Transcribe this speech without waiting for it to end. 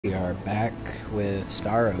We are back with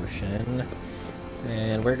Star Ocean,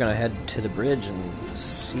 and we're gonna head to the bridge and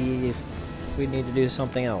see if we need to do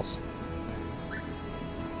something else.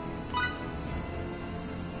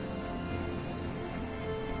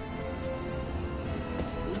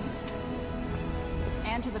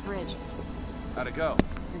 And to the bridge. How'd it go?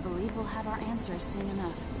 I believe we'll have our answers soon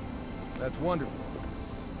enough. That's wonderful.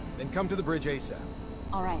 Then come to the bridge ASAP.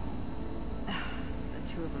 All right. The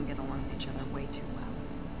two of them get along with each other way too well.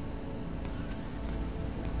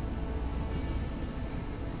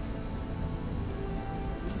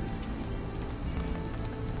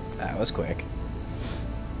 That was quick.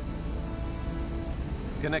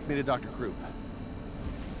 Connect me to Dr. Krupp.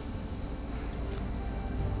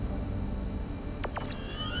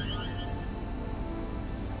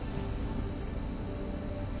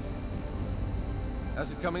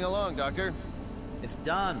 How's it coming along, Doctor? It's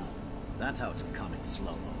done. That's how it's coming,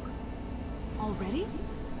 Slowpoke. Already?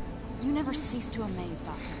 You never cease to amaze,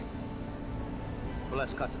 Doctor. Well,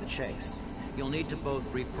 let's cut to the chase. You'll need to both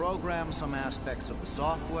reprogram some aspects of the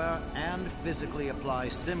software and physically apply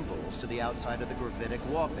symbols to the outside of the gravitic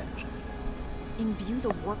warp engine. Imbue the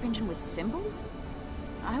warp engine with symbols?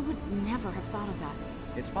 I would never have thought of that.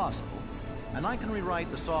 It's possible, and I can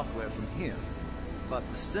rewrite the software from here. But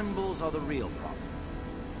the symbols are the real problem.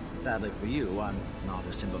 Sadly for you, I'm not a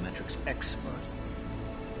symbometrics expert.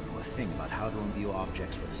 I don't know a thing about how to imbue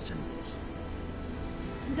objects with symbols.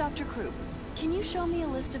 Dr. Krupp, can you show me a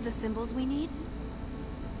list of the symbols we need?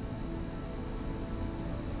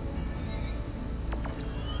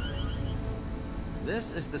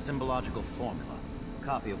 This is the symbological formula, a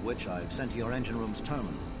copy of which I've sent to your engine room's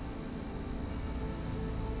terminal.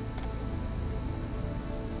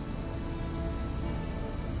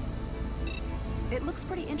 It looks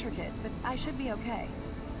pretty intricate, but I should be okay.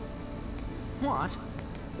 What?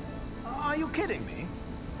 Are you kidding me?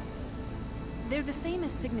 They're the same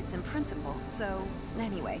as signets in principle, so...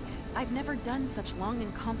 Anyway, I've never done such long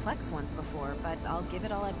and complex ones before, but I'll give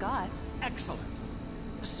it all I've got. Excellent.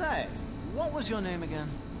 Say, what was your name again?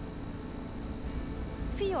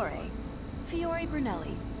 Fiore. Fiore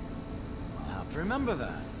Brunelli. I'll have to remember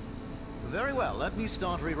that. Very well, let me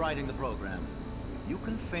start rewriting the program. If you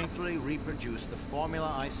can faithfully reproduce the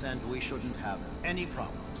formula I sent, we shouldn't have any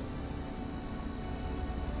problems.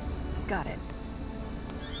 Got it.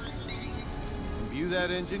 Imbue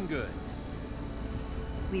that engine good.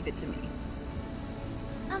 Leave it to me.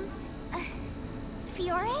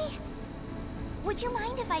 Fiore? Would you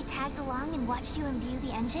mind if I tagged along and watched you imbue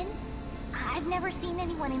the engine? I've never seen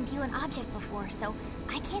anyone imbue an object before, so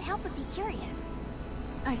I can't help but be curious.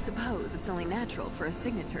 I suppose it's only natural for a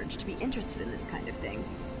signaturge to be interested in this kind of thing.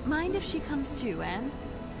 Mind if she comes too, Anne?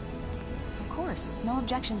 Of course, no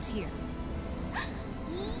objections here.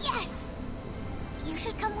 Yes! You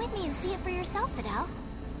should come with me and see it for yourself, Fidel.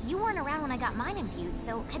 You weren't around when I got mine imbued,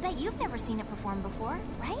 so I bet you've never seen it perform before,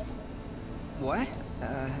 right? What?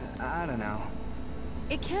 I don't know.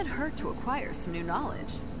 It can't hurt to acquire some new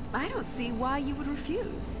knowledge. I don't see why you would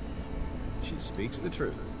refuse. She speaks the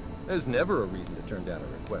truth. There's never a reason to turn down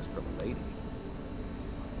a request from a lady.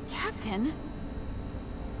 Captain?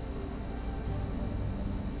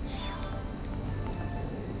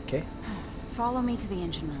 Okay. Follow me to the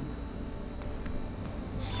engine room.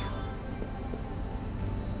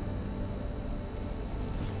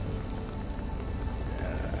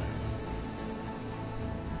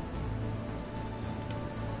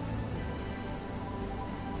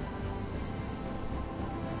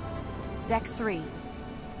 Deck 3.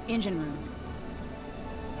 Engine room.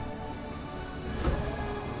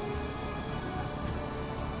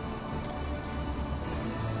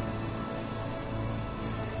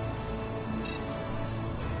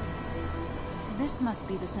 This must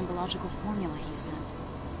be the symbological formula he sent.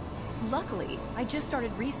 Luckily, I just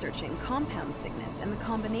started researching compound signets and the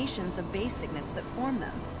combinations of base signets that form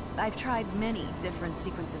them. I've tried many different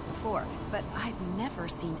sequences before, but I've never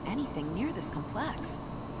seen anything near this complex.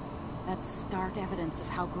 That's stark evidence of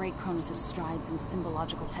how great Kronos' strides in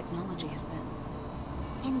symbological technology have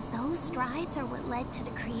been. And those strides are what led to the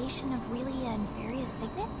creation of Relia and Faria's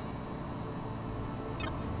signets?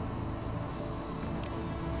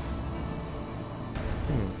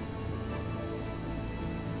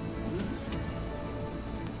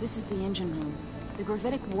 This is the engine room. The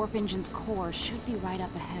gravitic warp engine's core should be right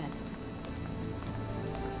up ahead.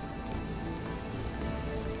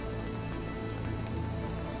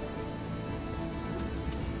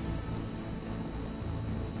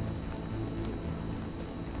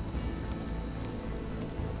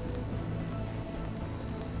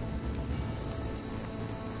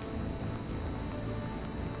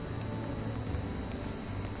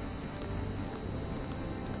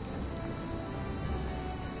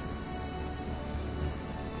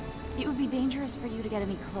 would be dangerous for you to get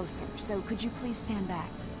any closer, so could you please stand back?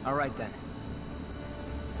 All right then.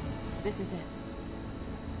 This is it.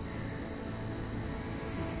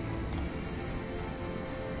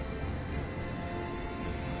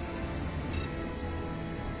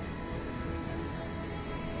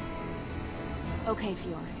 Okay,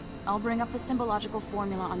 Fiore. I'll bring up the symbological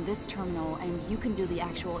formula on this terminal, and you can do the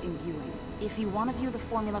actual imbuing. If you want to view the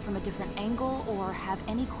formula from a different angle, or have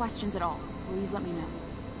any questions at all, please let me know.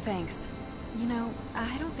 Thanks. You know,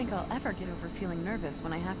 I don't think I'll ever get over feeling nervous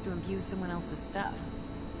when I have to imbue someone else's stuff.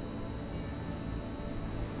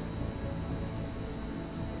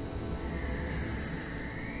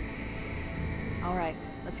 All right,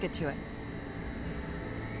 let's get to it.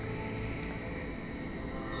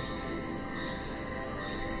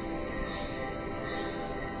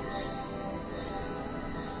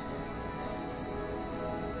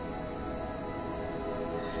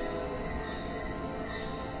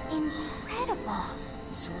 Incredible.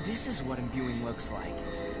 So this is what imbuing looks like.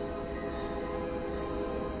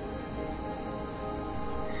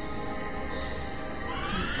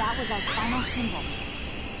 That was our final symbol.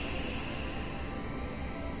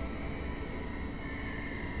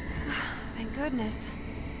 Thank goodness.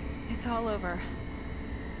 It's all over.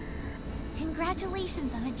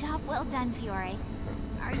 Congratulations on a job well done, Fiore.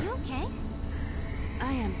 Are you okay?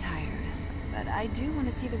 I am tired, but I do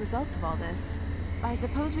want to see the results of all this. I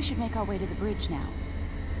suppose we should make our way to the bridge now.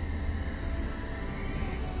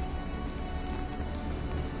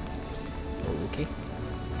 Okay.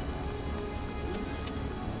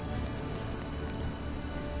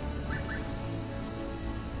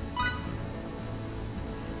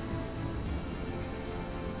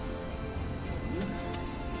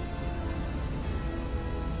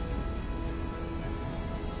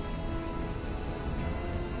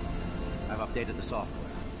 I've updated the software.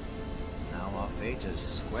 Now our fate is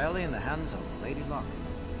squarely in the hands of Lady Luck.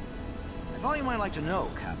 I thought you might like to know,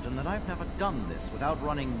 Captain, that I've never done this without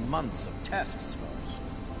running months of tests first.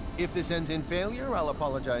 If this ends in failure, I'll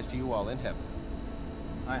apologize to you all in heaven.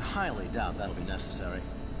 I highly doubt that'll be necessary.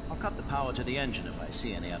 I'll cut the power to the engine if I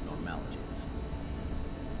see any abnormalities.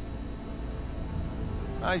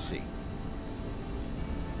 I see.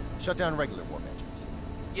 Shut down regular warp engines.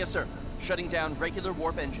 Yes, sir. Shutting down regular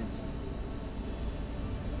warp engines.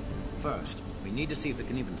 First, we need to see if it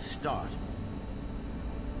can even start.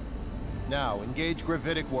 Now, engage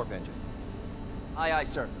gravitic warp engine. Aye, aye,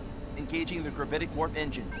 sir. Engaging the gravitic warp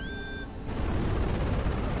engine.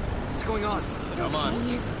 What's going on? Come on.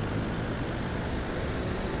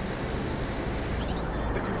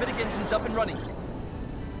 The gravitic engine's up and running.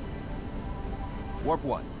 Warp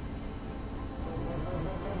 1.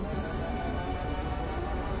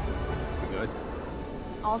 We good?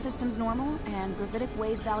 All systems normal, and gravitic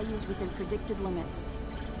wave values within predicted limits.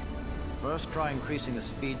 First, try increasing the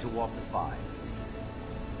speed to warp 5.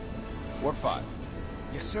 Warp 5.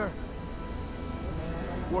 Yes, sir.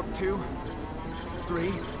 Warp 2,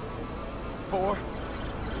 3, 4,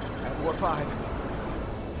 and warp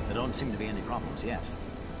 5. There don't seem to be any problems yet.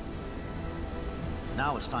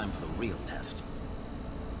 Now it's time for the real test.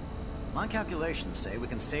 My calculations say we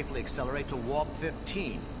can safely accelerate to warp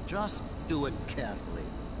 15. Just do it carefully.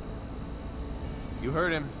 You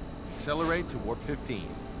heard him. Accelerate to warp 15.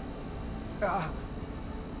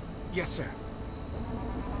 Yes, sir.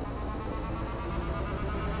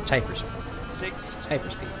 Hyperspeed. 6,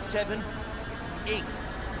 Hyperspeed. 7, 8,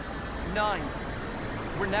 9.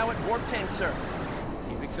 We're now at warp 10, sir.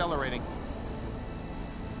 Keep accelerating.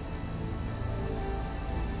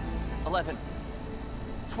 11,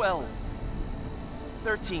 12,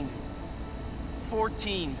 13,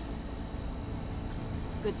 14.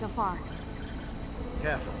 Good so far.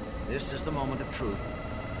 Careful. This is the moment of truth.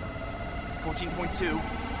 14.2,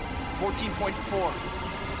 14.4,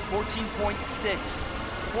 14.6,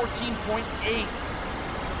 14.8.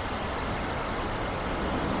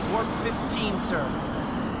 Warp 15, sir.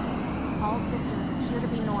 All systems appear to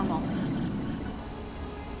be normal.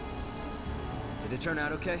 Did it turn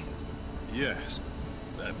out okay? Yes.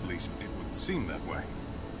 At least it would seem that way.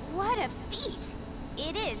 What a feat!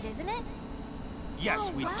 It is, isn't it?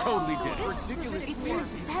 Yes, we totally did it. Ridiculous. It's a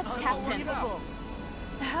success, Captain.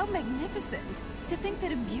 How magnificent! To think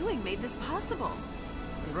that imbuing made this possible.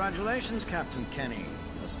 Congratulations, Captain Kenny.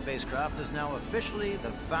 The spacecraft is now officially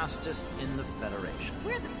the fastest in the Federation.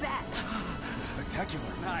 We're the best! Spectacular.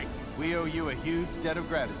 Nice. We owe you a huge debt of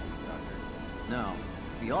gratitude, Doctor. No,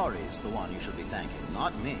 Fiore's the one you should be thanking,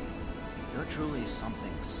 not me. You're truly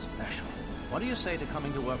something special. What do you say to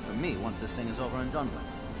coming to work for me once this thing is over and done with?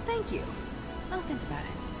 Thank you. I'll think about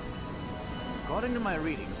it. Of According to my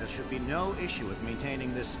readings, there should be no issue with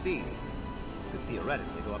maintaining this speed. Could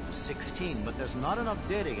theoretically go up to 16, but there's not enough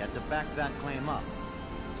data yet to back that claim up.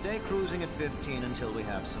 Stay cruising at 15 until we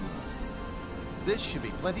have some more. This should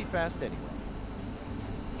be plenty fast anyway.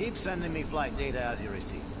 Keep sending me flight data as you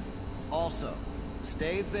receive it. Also,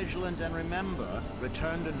 stay vigilant and remember,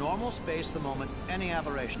 return to normal space the moment any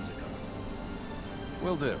aberrations occur.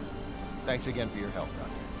 Will do. Thanks again for your help,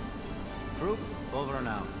 Doctor. Troop, over and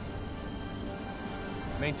out.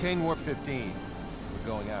 Maintain warp 15. We're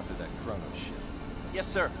going after that Chronos ship. Yes,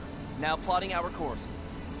 sir. Now plotting our course.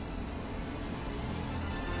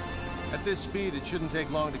 At this speed, it shouldn't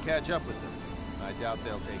take long to catch up with them. I doubt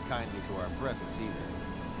they'll take kindly to our presence either.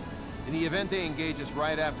 In the event they engage us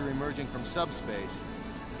right after emerging from subspace,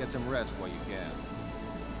 get some rest while you can.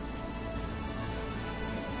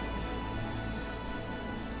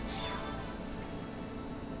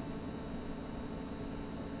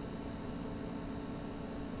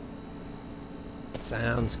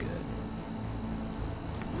 Sounds good.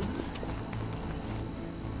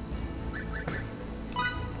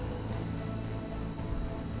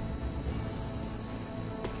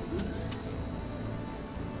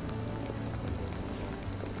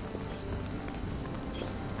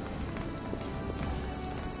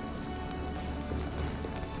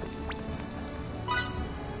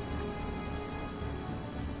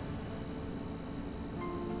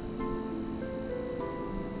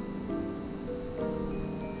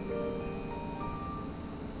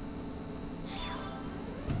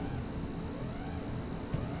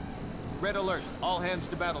 Red alert. All hands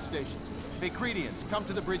to battle stations. Faithlessness, come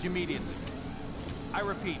to the bridge immediately. I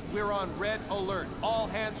repeat, we're on red alert. All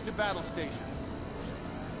hands to battle stations.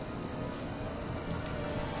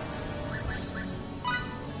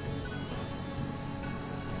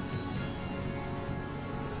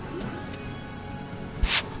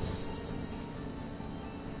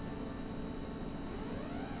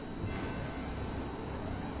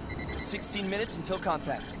 "16 minutes until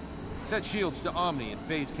contact." Set shields to Omni and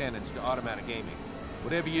phase cannons to automatic aiming.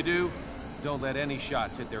 Whatever you do, don't let any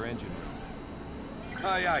shots hit their engine room.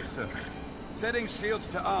 Aye, aye, sir. Setting shields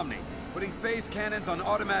to Omni. Putting phase cannons on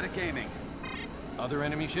automatic aiming. Other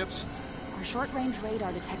enemy ships? Our short-range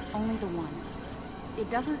radar detects only the one. It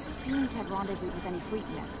doesn't seem to have rendezvoused with any fleet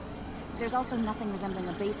yet. There's also nothing resembling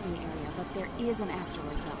a base in the area, but there is an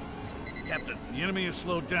asteroid belt. Captain, the enemy is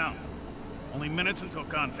slowed down. Only minutes until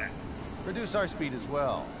contact. Reduce our speed as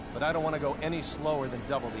well, but I don't want to go any slower than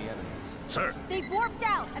double the enemy's. Sir. They've warped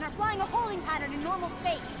out and are flying a holding pattern in normal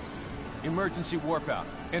space. Emergency warp out.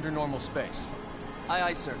 Enter normal space. Aye,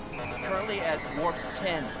 aye, sir. Currently at warp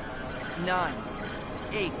 10, 9,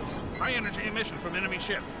 8. High energy emission from enemy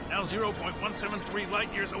ship. Now 0.173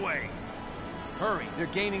 light years away. Hurry, they're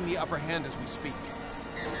gaining the upper hand as we speak.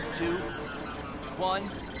 2,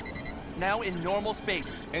 1. Now in normal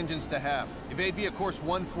space. Engines to half. Evade via course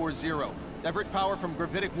 140. Divert power from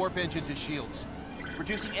gravitic warp engine to shields.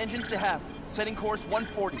 Reducing engines to half. Setting course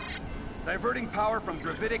 140. Diverting power from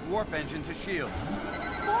gravitic warp engine to shields.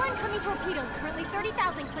 4 incoming torpedoes, currently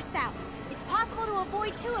 30,000 clicks out. It's possible to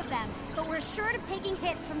avoid 2 of them, but we're assured of taking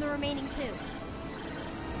hits from the remaining 2.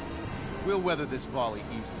 We'll weather this volley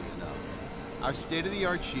easily enough. Our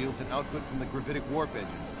state-of-the-art shields and output from the gravitic warp engine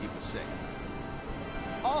will keep us safe.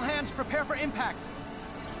 All hands prepare for impact.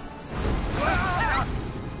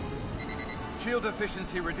 Shield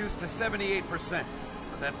efficiency reduced to 78%,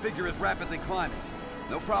 but that figure is rapidly climbing.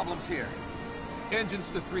 No problems here. Engines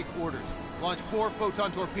to 3/4. Launch 4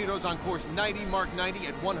 photon torpedoes on course 90 Mark 90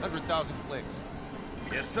 at 100,000 clicks.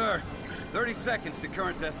 Yes, sir. 30 seconds to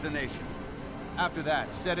current destination. After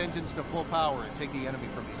that, set engines to full power and take the enemy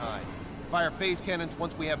from behind. Fire phase cannons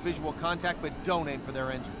once we have visual contact, but don't aim for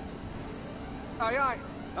their engines. Aye, aye.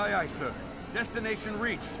 Aye, aye, sir. Destination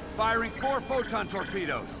reached. Firing 4 photon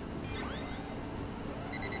torpedoes.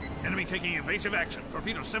 Enemy taking evasive action.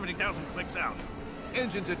 Torpedo 70,000 clicks out.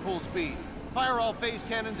 Engines at full speed. Fire all phase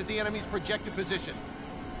cannons at the enemy's projected position.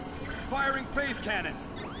 Firing phase cannons.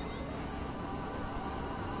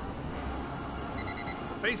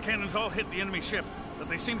 Phase cannons all hit the enemy ship, but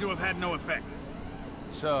they seem to have had no effect.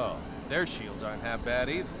 So, their shields aren't half bad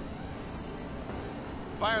either.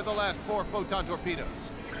 Fire the last 4 photon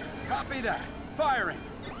torpedoes. Copy that. Firing.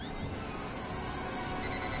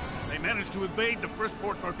 They managed to evade the first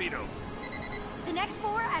 4 torpedoes. The next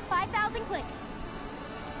 4 at 5,000 clicks.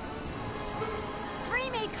 3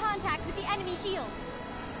 made contact with the enemy shields.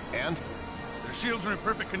 And? Their shields are in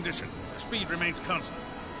perfect condition. Their speed remains constant.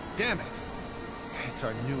 Damn it! It's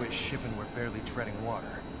our newest ship and we're barely treading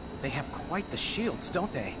water. They have quite the shields,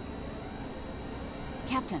 don't they?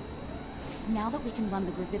 Captain, Now that we can run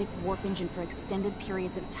the gravitic warp engine for extended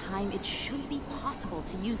periods of time, it should be possible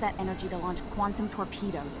to use that energy to launch quantum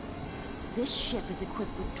torpedoes. This ship is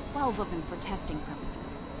equipped with 12 of them for testing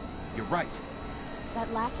purposes. You're right.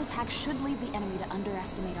 That last attack should lead the enemy to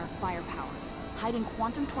underestimate our firepower. Hiding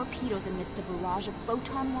quantum torpedoes amidst a barrage of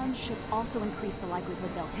photon ones should also increase the likelihood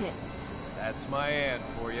they'll hit. That's my ad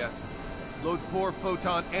for you. Load 4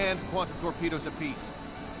 photon and quantum torpedoes apiece.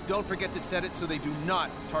 Don't forget to set it so they do not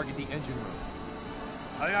target the engine room.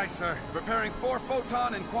 Aye, aye, sir. Preparing 4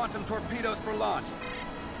 photon and quantum torpedoes for launch.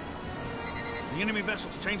 The enemy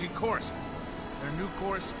vessel's changing course. Their new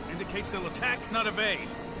course indicates they'll attack, not evade.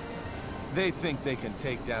 They think they can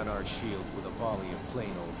take down our shields with a volley of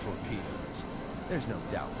plain old torpedoes. There's no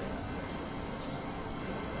doubt they're underestimating us.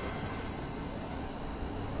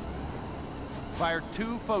 Fire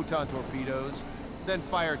 2 photon torpedoes, then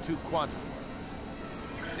fire 2 quantum ones.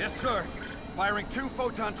 Yes, sir. Firing 2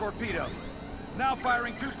 photon torpedoes. Now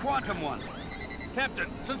firing 2 quantum ones. Captain,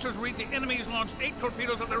 sensors read the enemy has launched 8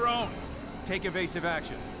 torpedoes of their own. Take evasive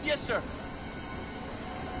action. Yes, sir.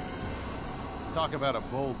 Talk about a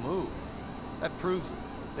bold move. That proves it.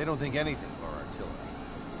 They don't think anything of our artillery.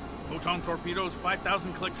 Photon torpedoes,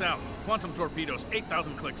 5,000 clicks out. Quantum torpedoes,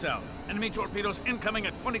 8,000 clicks out. Enemy torpedoes incoming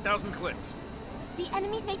at 20,000 clicks. The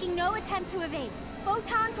enemy's making no attempt to evade.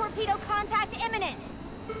 Photon torpedo contact imminent.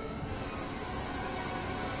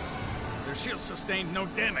 Their shields sustained no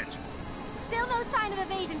damage. Still no sign of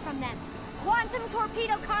evasion from them. Quantum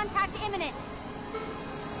torpedo contact imminent.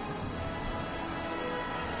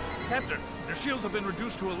 Captain, their shields have been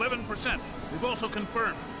reduced to 11%. We've also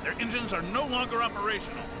confirmed their engines are no longer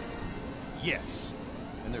operational. Yes.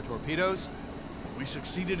 And their torpedoes? We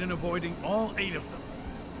succeeded in avoiding all 8 of them.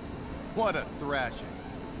 What a thrashing.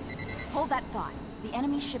 Hold that thought. The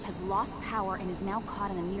enemy ship has lost power and is now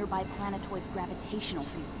caught in a nearby planetoid's gravitational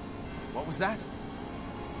field. What was that?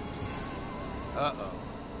 Uh-oh.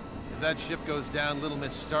 If that ship goes down, Little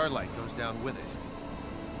Miss Starlight goes down with it.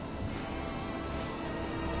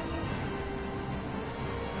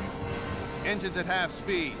 Engines at half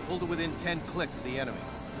speed. Pull to within 10 clicks of the enemy.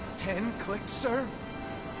 10 clicks, sir?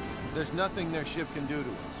 There's nothing their ship can do to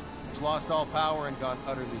us. It's lost all power and gone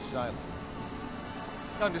utterly silent.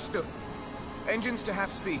 Understood. Engines to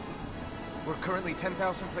half speed. We're currently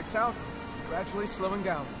 10,000 clicks out, gradually slowing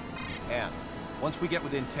down. And once we get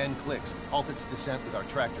within 10 clicks, halt its descent with our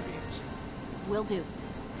tractor beams. Will do.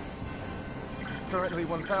 Currently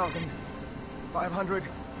 1,000, 500,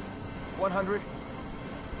 100,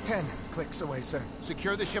 10 clicks away, sir.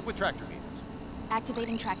 Secure the ship with tractor beams.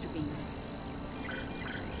 Activating tractor beams.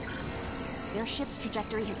 Their ship's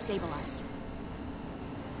trajectory has stabilized.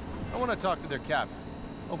 I want to talk to their captain.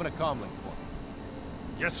 Open a comm link for me.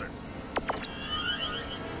 Yes, sir.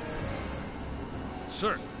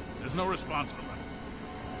 Sir, there's no response from them.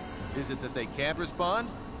 Is it that they can't respond,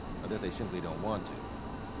 or that they simply don't want to?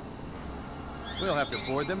 We'll have to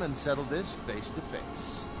board them and settle this face to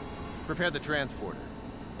face. Prepare the transporter,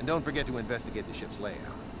 and don't forget to investigate the ship's layout.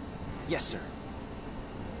 Yes, sir.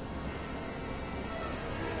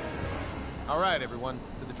 All right, everyone,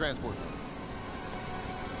 to the transport room.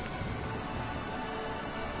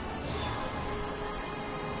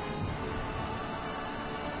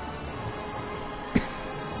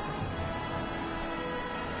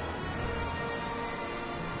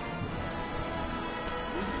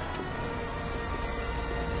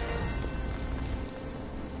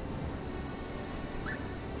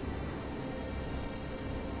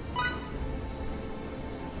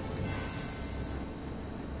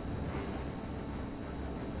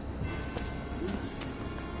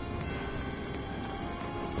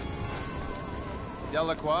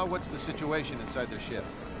 Delacroix, what's the situation inside their ship?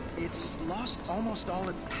 It's lost almost all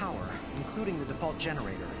its power, including the default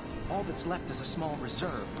generator. All that's left is a small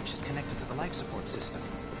reserve, which is connected to the life support system.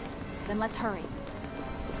 Then let's hurry.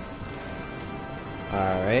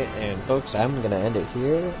 Alright, and folks, I'm going to end it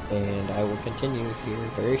here, and I will continue here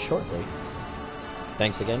very shortly.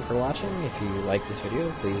 Thanks again for watching. If you like this video,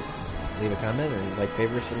 please leave a comment or like,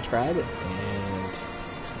 favorite, subscribe, and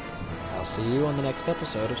I'll see you on the next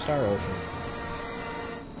episode of Star Ocean.